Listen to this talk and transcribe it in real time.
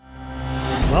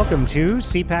Welcome to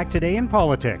CPAC Today in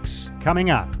Politics. Coming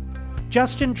up,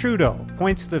 Justin Trudeau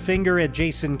points the finger at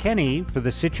Jason Kenney for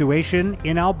the situation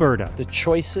in Alberta. The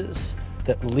choices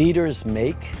that leaders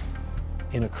make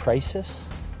in a crisis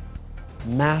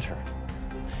matter.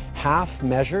 Half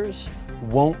measures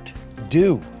won't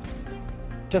do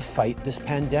to fight this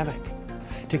pandemic,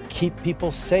 to keep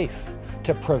people safe,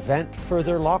 to prevent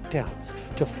further lockdowns,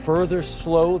 to further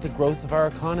slow the growth of our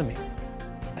economy.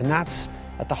 And that's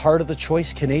at the heart of the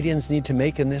choice Canadians need to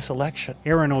make in this election.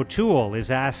 Erin O'Toole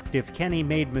is asked if Kenney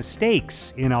made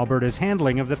mistakes in Alberta's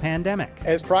handling of the pandemic.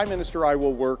 As Prime Minister, I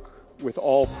will work with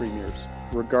all premiers,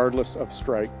 regardless of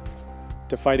strike,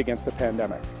 to fight against the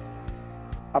pandemic.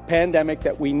 A pandemic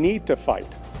that we need to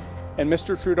fight. And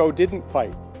Mr. Trudeau didn't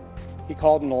fight. He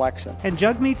called an election. And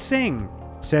Jagmeet Singh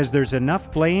says there's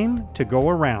enough blame to go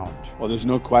around. Well, there's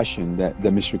no question that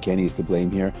Mr. Kenney is to blame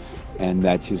here and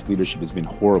that his leadership has been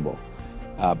horrible.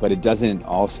 But it doesn't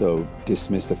also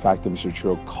dismiss the fact that Mr.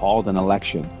 Trudeau called an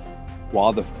election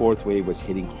while the fourth wave was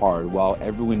hitting hard, while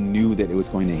everyone knew that it was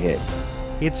going to hit.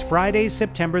 It's Friday,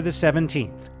 September the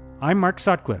 17th. I'm Mark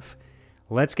Sutcliffe.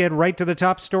 Let's get right to the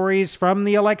top stories from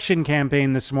the election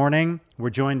campaign this morning. We're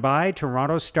joined by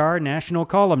Toronto Star national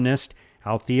columnist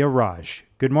Althea Raj.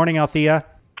 Good morning, Althea.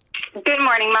 Good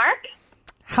morning, Mark.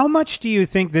 How much do you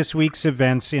think this week's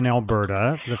events in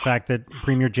Alberta, the fact that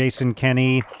Premier Jason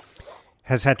Kenney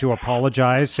has had to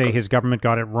apologize, say his government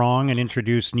got it wrong, and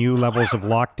introduce new levels of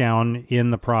lockdown in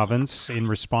the province in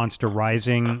response to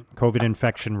rising COVID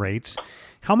infection rates.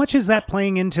 How much is that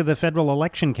playing into the federal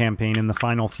election campaign in the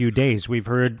final few days? We've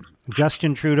heard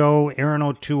Justin Trudeau, Erin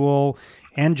O'Toole,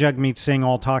 and Jagmeet Singh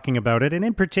all talking about it. And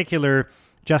in particular,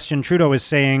 Justin Trudeau is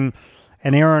saying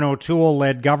an Erin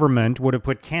O'Toole-led government would have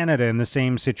put Canada in the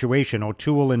same situation.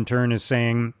 O'Toole, in turn, is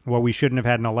saying, well, we shouldn't have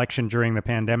had an election during the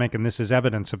pandemic, and this is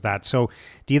evidence of that. So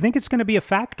do you think it's going to be a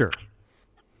factor?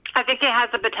 I think it has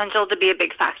the potential to be a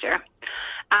big factor.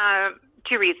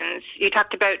 Two reasons. You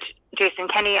talked about Jason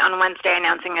Kenney on Wednesday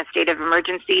announcing a state of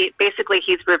emergency. Basically,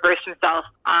 he's reversed himself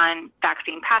on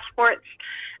vaccine passports.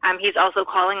 He's also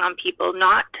calling on people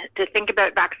not to think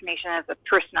about vaccination as a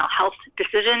personal health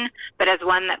decision, but as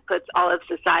one that puts all of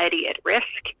society at risk.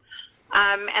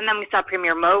 And then we saw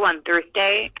Premier Moe on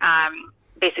Thursday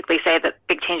basically say that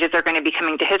big changes are going to be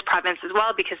coming to his province as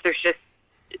well because there's just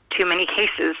too many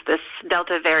cases. This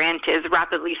Delta variant is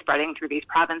rapidly spreading through these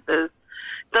provinces.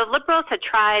 The Liberals had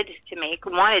wanted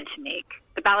to make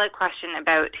the ballot question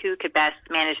about who could best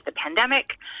manage the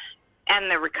pandemic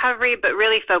and the recovery, but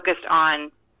really focused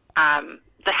on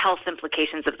the health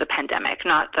implications of the pandemic,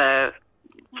 not the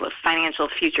financial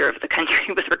future of the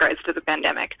country with regards to the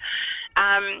pandemic.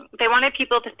 They wanted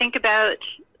people to think about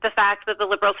the fact that the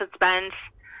Liberals had spent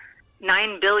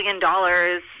 $9 billion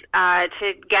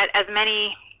to get as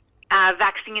many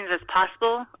vaccines as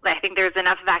possible. I think there's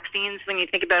enough vaccines when you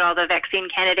think about all the vaccine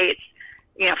candidates,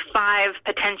 5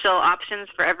 potential options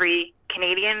for every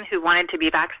Canadian who wanted to be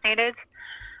vaccinated.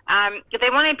 They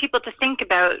wanted people to think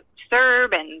about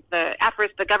CERB and the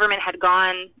efforts the government had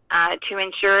gone to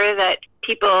ensure that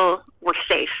people were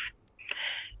safe.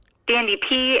 The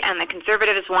NDP and the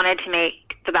Conservatives wanted to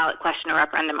make the ballot question a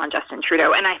referendum on Justin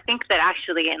Trudeau. And I think that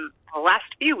actually in the last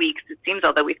few weeks, it seems,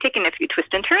 although we've taken a few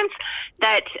twists and turns,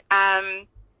 that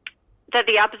that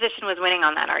the opposition was winning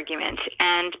on that argument.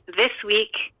 And this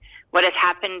week, what has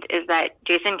happened is that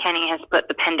Jason Kenney has put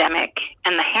the pandemic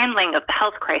and the handling of the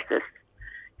health crisis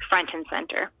front and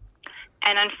center.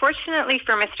 And unfortunately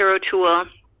for Mr. O'Toole,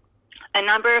 a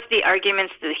number of the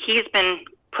arguments that he's been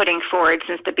putting forward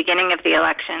since the beginning of the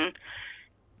election,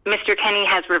 Mr. Kenney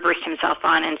has reversed himself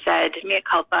on and said, mea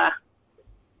culpa,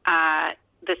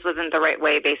 this wasn't the right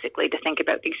way, basically, to think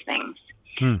about these things.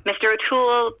 Mr.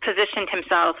 O'Toole positioned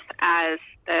himself as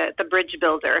the bridge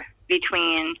builder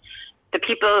between the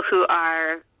people who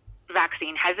are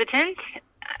vaccine hesitant,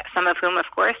 some of whom, of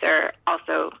course, are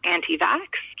also anti-vax,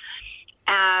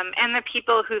 and the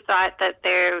people who thought that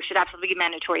there should absolutely be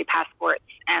mandatory passports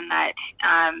and that,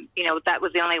 that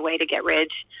was the only way to get rid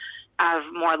of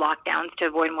more lockdowns, to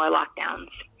avoid more lockdowns.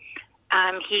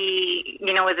 He,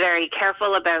 was very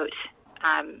careful about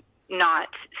not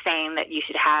saying that you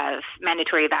should have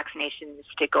mandatory vaccinations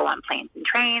to go on planes and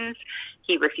trains.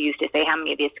 He refused to say how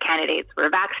many of these candidates were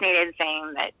vaccinated,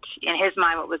 saying that in his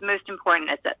mind what was most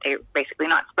important is that they're basically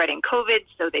not spreading COVID,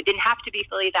 so they didn't have to be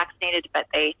fully vaccinated, but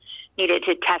they needed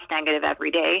to test negative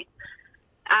every day.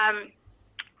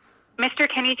 Mr.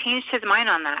 Kenney changed his mind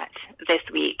on that this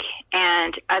week,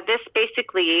 and this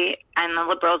basically, and the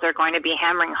Liberals are going to be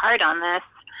hammering hard on this,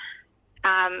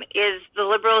 is the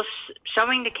Liberals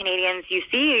showing to Canadians, you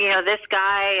see, this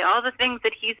guy, all the things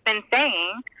that he's been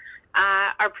saying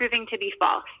are proving to be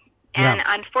false. And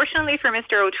unfortunately for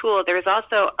Mr. O'Toole, there's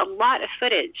also a lot of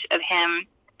footage of him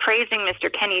praising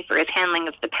Mr. Kenney for his handling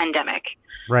of the pandemic,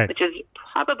 which is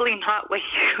probably not what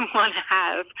you want to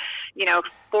have,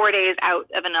 4 days out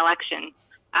of an election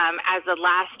as a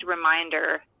last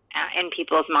reminder in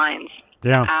people's minds.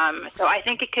 Yeah. So I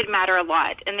think it could matter a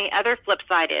lot. And the other flip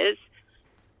side is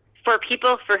for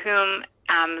people for whom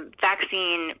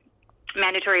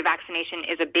mandatory vaccination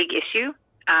is a big issue,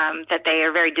 that they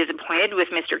are very disappointed with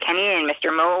Mr. Kenney and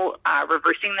Mr. Moe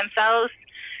reversing themselves.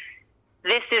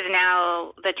 This is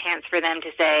now the chance for them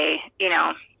to say,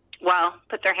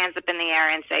 put their hands up in the air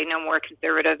and say, no more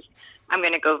Conservatives. I'm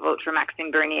going to go vote for Maxime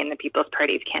Bernier and the People's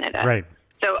Party of Canada. Right.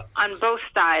 So on both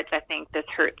sides, I think this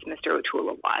hurts Mr.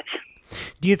 O'Toole a lot.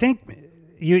 Do you think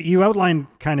you outlined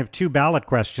kind of two ballot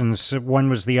questions? One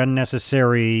was the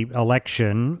unnecessary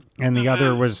election, and the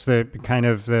other was the kind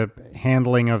of the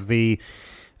handling of the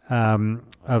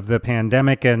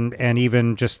pandemic and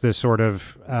even just the sort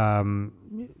of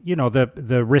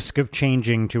the risk of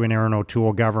changing to an Erin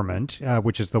O'Toole government,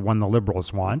 which is the one the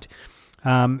Liberals want.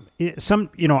 I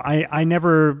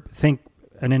never think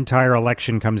an entire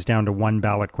election comes down to one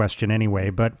ballot question anyway,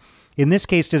 but in this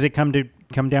case, does it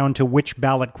come down to which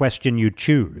ballot question you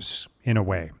choose, in a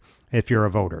way, if you're a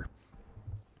voter?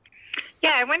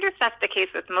 Yeah, I wonder if that's the case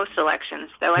with most elections,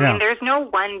 though. I mean, there's no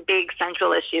one big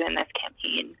central issue in this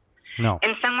campaign. No.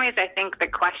 In some ways, I think the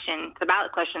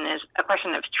ballot question is a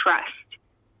question of trust,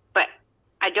 but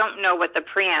I don't know what the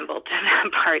preamble to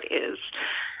that part is.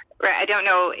 Right? I don't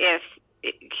know if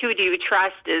who do you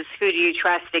trust to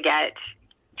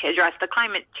address the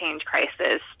climate change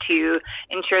crisis, to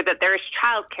ensure that there's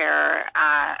childcare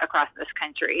across this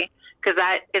country, because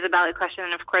that is a ballot question,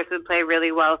 and of course would play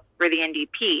really well for the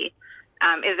NDP.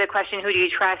 Is the question, who do you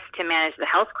trust to manage the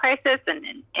health crisis?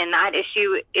 And that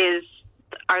issue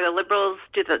are the Liberals,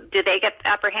 do they get the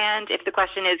upper hand? If the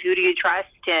question is, who do you trust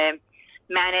to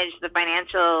manage the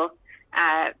financial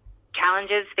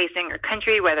challenges facing our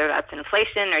country, whether that's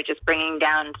inflation or just bringing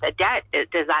down the debt,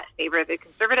 does that favor the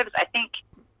Conservatives? I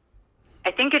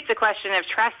think it's a question of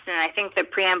trust, and I think the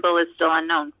preamble is still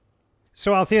unknown.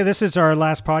 So, Althea, this is our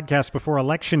last podcast before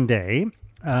Election Day.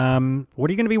 What are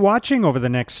you going to be watching over the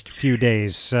next few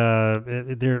days?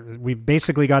 We've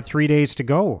basically got 3 days to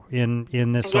go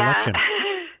in this election.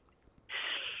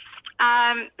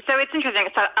 So it's interesting.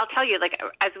 So I'll tell you,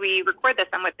 as we record this,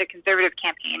 I'm with the Conservative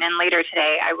campaign, and later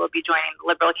today I will be joining the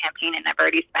Liberal campaign, and I've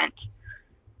already spent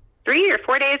 3 or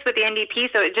 4 days with the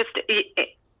NDP. So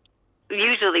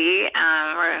usually,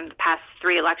 or in the past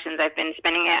 3 elections, I've been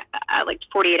spending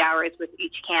 48 hours with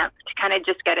each camp to kind of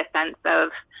just get a sense of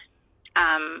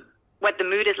what the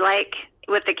mood is like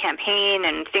with the campaign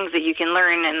and things that you can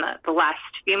learn in the last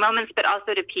few moments, but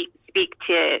also to speak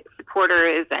to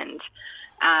supporters and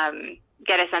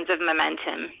get a sense of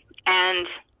momentum. And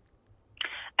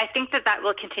I think that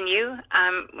will continue,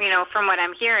 from what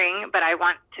I'm hearing, but I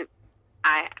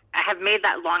have made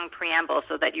that long preamble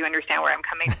so that you understand where I'm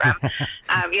coming from.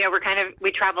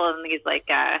 We travel in these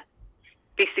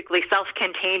basically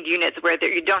self-contained units where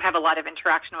you don't have a lot of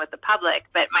interaction with the public.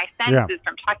 But my sense is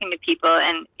from talking to people,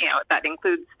 and that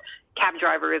includes cab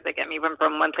drivers that get me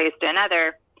from one place to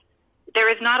another, there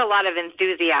is not a lot of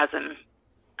enthusiasm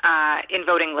in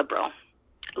voting Liberal.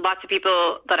 Lots of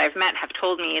people that I've met have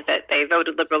told me that they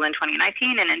voted Liberal in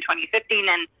 2019 and in 2015,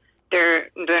 and they're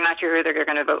not sure who they're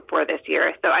going to vote for this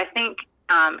year. So I think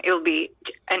it will be,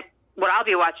 and what I'll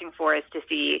be watching for is to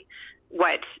see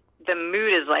what the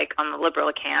mood is like on the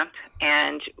Liberal camp,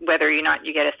 and whether or not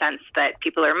you get a sense that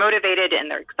people are motivated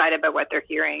and they're excited about what they're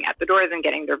hearing at the doors and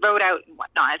getting their vote out and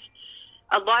whatnot.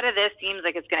 A lot of this seems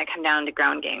like it's going to come down to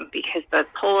ground game because the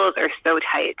polls are so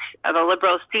tight. The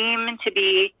Liberals seem to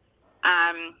be,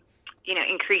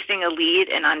 increasing a lead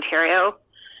in Ontario.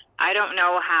 I don't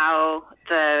know how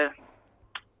the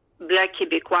Bloc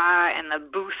Québécois and the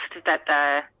boost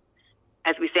that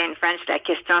as we say in French, la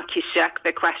question qui choque,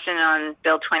 the question on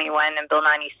Bill 21 and Bill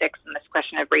 96 and this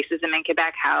question of racism in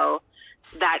Quebec, how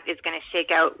that is going to shake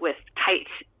out with tight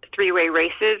three-way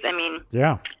races. I mean,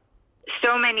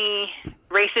 so many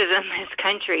races in this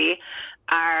country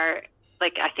are,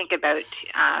 I think about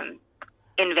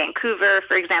in Vancouver,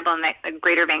 for example, in the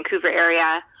greater Vancouver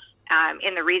area,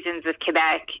 in the regions of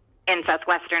Quebec, in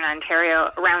southwestern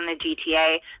Ontario, around the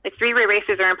GTA. The three-way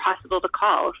races are impossible to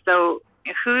call. So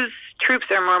whose troops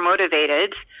are more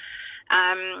motivated?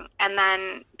 And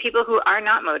then people who are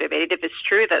not motivated, if it's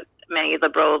true that many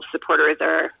Liberal supporters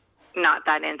are not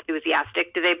that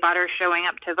enthusiastic, do they bother showing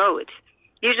up to vote?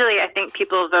 Usually I think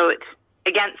people vote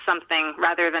against something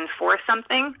rather than for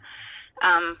something.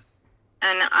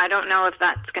 And I don't know if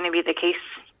that's going to be the case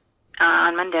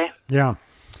on Monday. Yeah.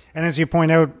 And as you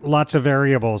point out, lots of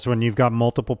variables when you've got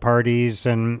multiple parties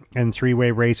and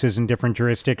three-way races in different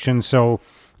jurisdictions. So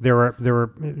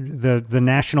the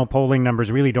national polling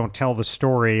numbers really don't tell the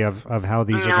story of how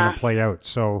these are going to play out.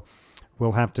 So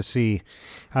we'll have to see.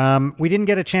 We didn't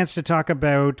get a chance to talk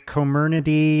about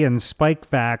Comirnaty and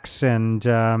Spikevax and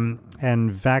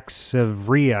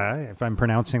Vaxzevria, if I'm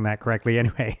pronouncing that correctly.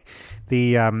 Anyway,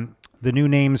 the new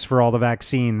names for all the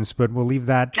vaccines, but we'll leave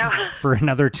that for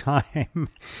another time.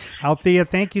 Althea,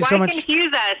 thank you so much. Why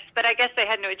confuse us? But I guess they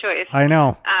had no choice. I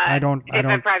know. If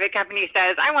a private company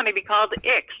says, I want to be called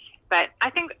X, but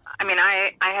I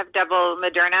have double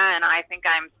Moderna, and I think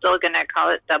I'm still going to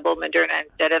call it double Moderna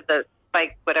instead of the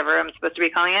Spike, whatever I'm supposed to be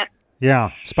calling it.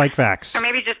 Yeah, Spikevax. Or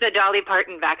maybe just the Dolly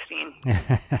Parton vaccine.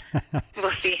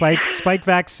 We'll see.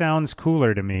 Spikevax sounds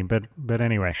cooler to me, but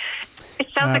anyway. It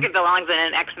sounds like it belongs in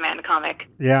an X-Men comic.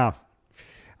 Yeah.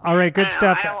 All right, good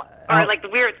stuff. Or like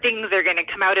weird things are going to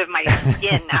come out of my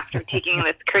skin after taking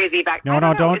this crazy vaccine.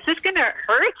 Don't. Is this going to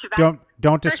hurt?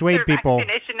 Don't dissuade people.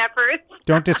 Vaccination efforts.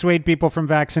 Don't dissuade people from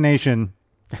vaccination.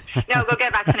 No, go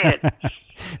get vaccinated.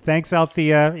 Thanks,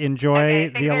 Althea. Enjoy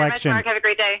the election. Thank you very much, Mark. Have a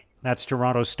great day. That's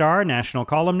Toronto Star national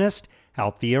columnist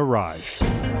Althea Raj.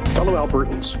 Fellow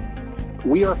Albertans,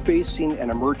 we are facing an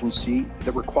emergency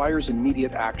that requires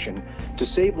immediate action to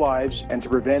save lives and to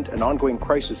prevent an ongoing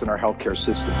crisis in our healthcare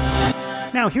system.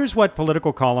 Now, here's what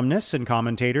political columnists and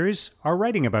commentators are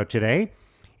writing about today.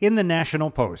 In the National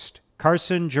Post,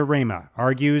 Carson Jarema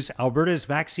argues Alberta's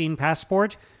vaccine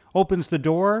passport opens the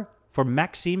door for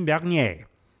Maxime Bernier.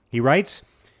 He writes,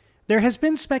 there has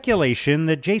been speculation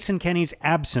that Jason Kenney's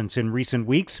absence in recent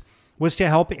weeks was to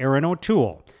help Erin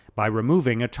O'Toole by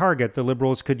removing a target the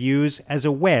Liberals could use as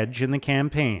a wedge in the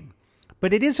campaign.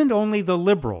 But it isn't only the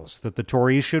Liberals that the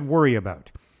Tories should worry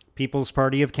about. People's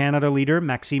Party of Canada leader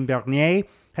Maxime Bernier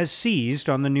has seized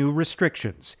on the new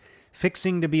restrictions.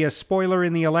 Fixing to be a spoiler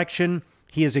in the election,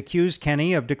 he has accused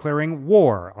Kenney of declaring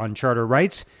war on charter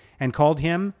rights and called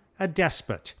him a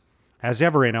despot. As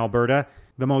ever in Alberta,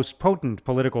 the most potent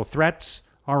political threats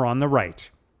are on the right.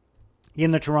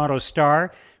 In the Toronto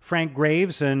Star, Frank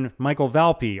Graves and Michael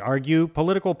Valpy argue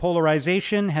political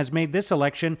polarization has made this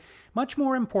election much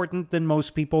more important than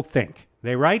most people think.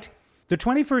 They write, the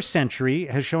 21st century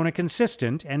has shown a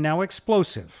consistent and now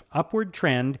explosive upward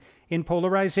trend in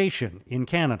polarization in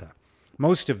Canada.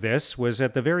 Most of this was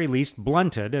at the very least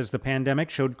blunted as the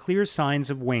pandemic showed clear signs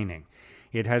of waning.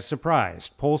 It has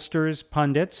surprised pollsters,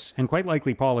 pundits, and quite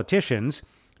likely politicians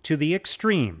to the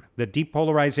extreme that deep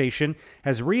polarization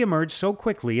has reemerged so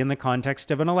quickly in the context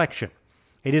of an election.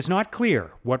 It is not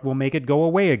clear what will make it go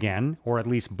away again, or at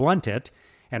least blunt it,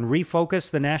 and refocus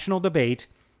the national debate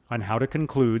on how to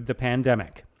conclude the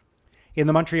pandemic. In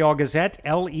the Montreal Gazette,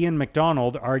 L. Ian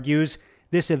MacDonald argues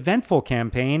this eventful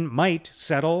campaign might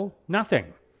settle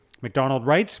nothing. MacDonald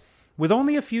writes, with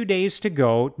only a few days to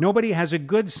go, nobody has a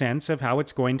good sense of how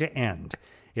it's going to end.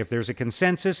 If there's a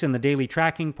consensus in the daily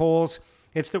tracking polls,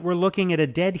 it's that we're looking at a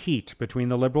dead heat between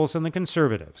the Liberals and the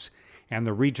Conservatives, and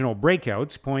the regional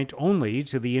breakouts point only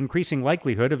to the increasing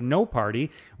likelihood of no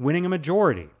party winning a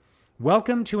majority.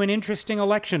 Welcome to an interesting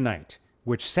election night,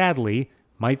 which sadly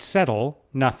might settle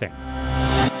nothing.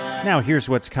 Now here's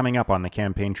what's coming up on the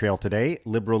campaign trail today.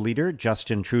 Liberal leader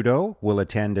Justin Trudeau will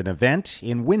attend an event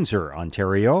in Windsor,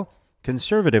 Ontario.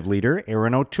 Conservative leader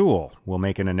Erin O'Toole will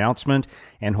make an announcement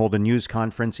and hold a news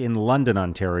conference in London,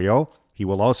 Ontario. He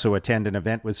will also attend an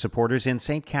event with supporters in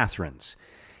St. Catharines.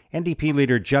 NDP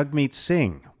leader Jagmeet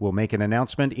Singh will make an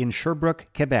announcement in Sherbrooke,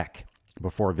 Quebec,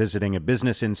 before visiting a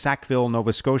business in Sackville,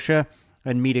 Nova Scotia,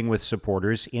 and meeting with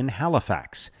supporters in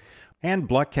Halifax. And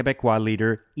Bloc Québécois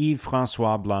leader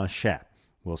Yves-François Blanchet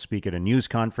will speak at a news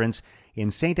conference in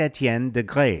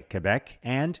Saint-Étienne-de-Grès, Quebec,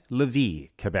 and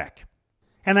Lévis, Quebec.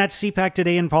 And that's CPAC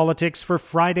Today in Politics for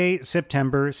Friday,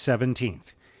 September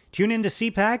 17th. Tune in to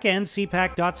CPAC and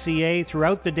CPAC.ca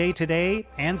throughout the day today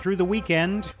and through the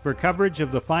weekend for coverage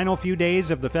of the final few days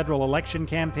of the federal election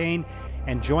campaign.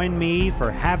 And join me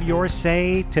for Have Your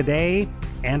Say today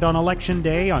and on Election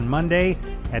Day on Monday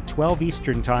at 12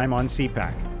 Eastern Time on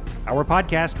CPAC. Our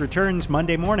podcast returns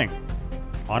Monday morning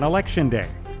on Election Day.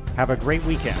 Have a great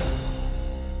weekend.